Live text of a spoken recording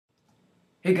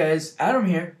Hey guys, Adam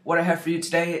here. What I have for you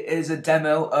today is a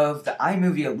demo of the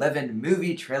iMovie 11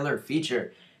 movie trailer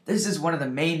feature. This is one of the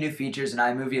main new features in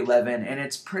iMovie 11 and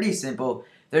it's pretty simple.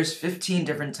 There's 15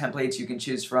 different templates you can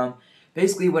choose from.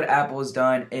 Basically what Apple has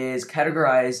done is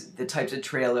categorize the types of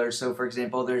trailers. So for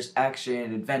example, there's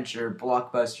action, adventure,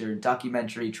 blockbuster,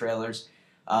 documentary trailers,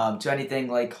 to anything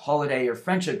like holiday or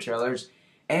friendship trailers.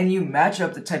 And you match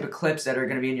up the type of clips that are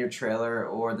going to be in your trailer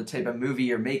or the type of movie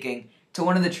you're making to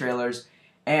one of the trailers.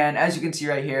 And as you can see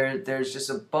right here, there's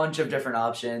just a bunch of different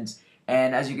options.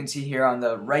 And as you can see here on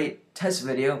the right test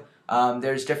video,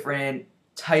 there's different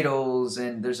titles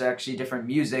and there's actually different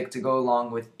music to go along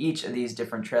with each of these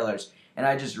different trailers. And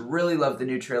I just really love the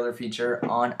new trailer feature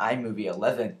on iMovie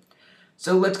 11.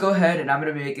 So let's go ahead and I'm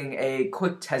going to be making a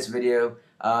quick test video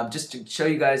just to show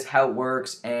you guys how it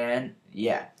works, and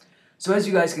yeah. So as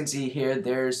you guys can see here,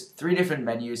 there's 3 different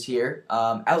menus here,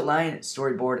 outline,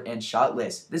 storyboard, and shot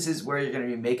list. This is where you're going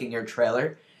to be making your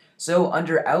trailer. So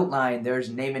under outline, there's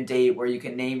name and date where you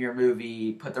can name your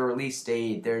movie, put the release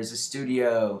date, there's a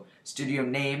studio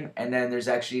name, and then there's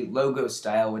actually logo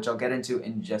style, which I'll get into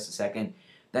in just a second.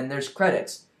 Then there's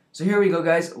credits. So here we go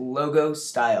guys, logo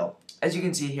style. As you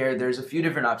can see here, there's a few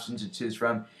different options to choose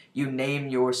from. You name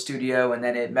your studio and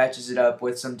then it matches it up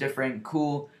with some different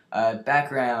cool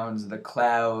backgrounds, the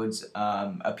clouds,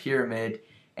 a pyramid,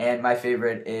 and my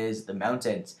favorite is the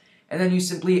mountains. And then you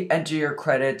simply enter your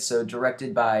credits, so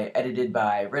directed by, edited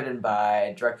by, written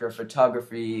by, director of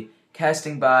photography,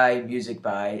 casting by, music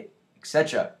by,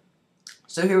 etc.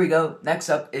 So here we go. Next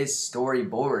up is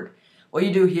storyboard. What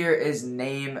you do here is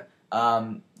name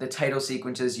the title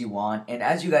sequences you want, and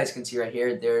as you guys can see right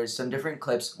here, there's some different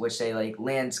clips which say like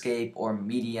landscape or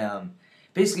medium.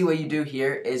 Basically what you do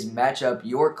here is match up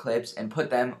your clips and put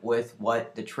them with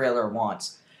what the trailer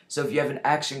wants. So if you have an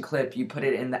action clip, you put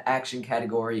it in the action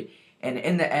category, and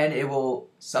in the end it will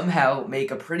somehow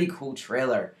make a pretty cool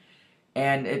trailer.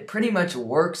 And it pretty much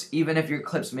works even if your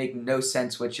clips make no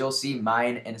sense, which you'll see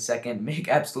mine in a second make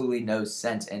absolutely no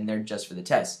sense, and they're just for the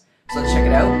test. So let's check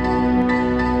it out.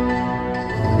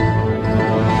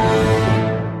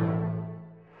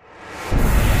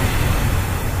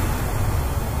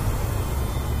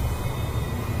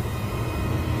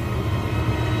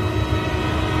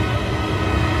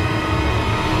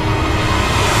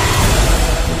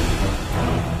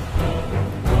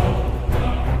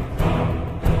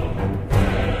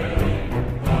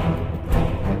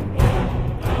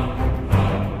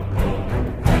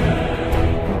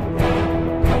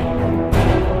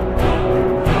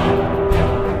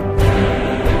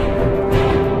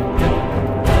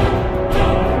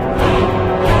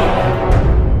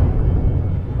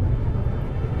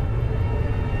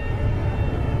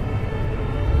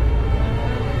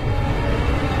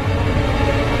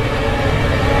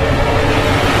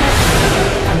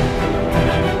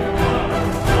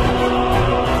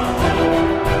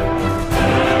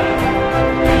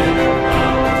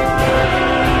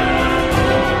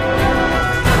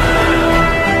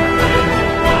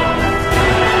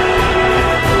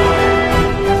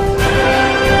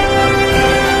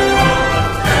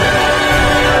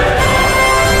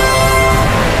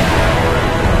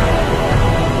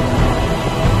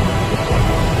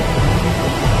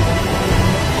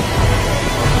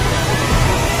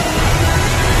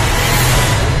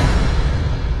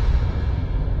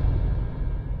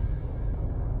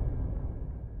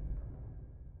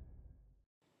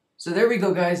 So there we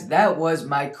go guys, that was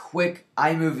my quick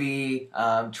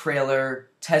iMovie trailer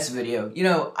test video. You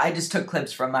know, I just took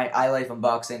clips from my iLife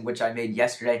unboxing, which I made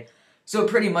yesterday, so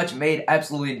it pretty much made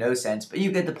absolutely no sense, but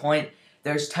you get the point.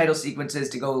 There's title sequences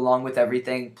to go along with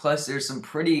everything, plus there's some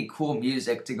pretty cool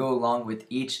music to go along with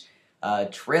each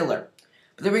trailer.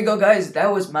 But there we go guys,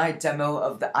 that was my demo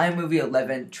of the iMovie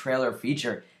 11 trailer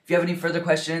feature. If you have any further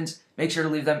questions, make sure to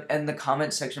leave them in the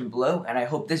comment section below, and I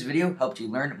hope this video helped you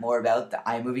learn more about the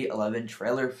iMovie 11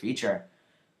 trailer feature.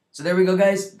 So there we go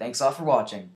guys, thanks all for watching.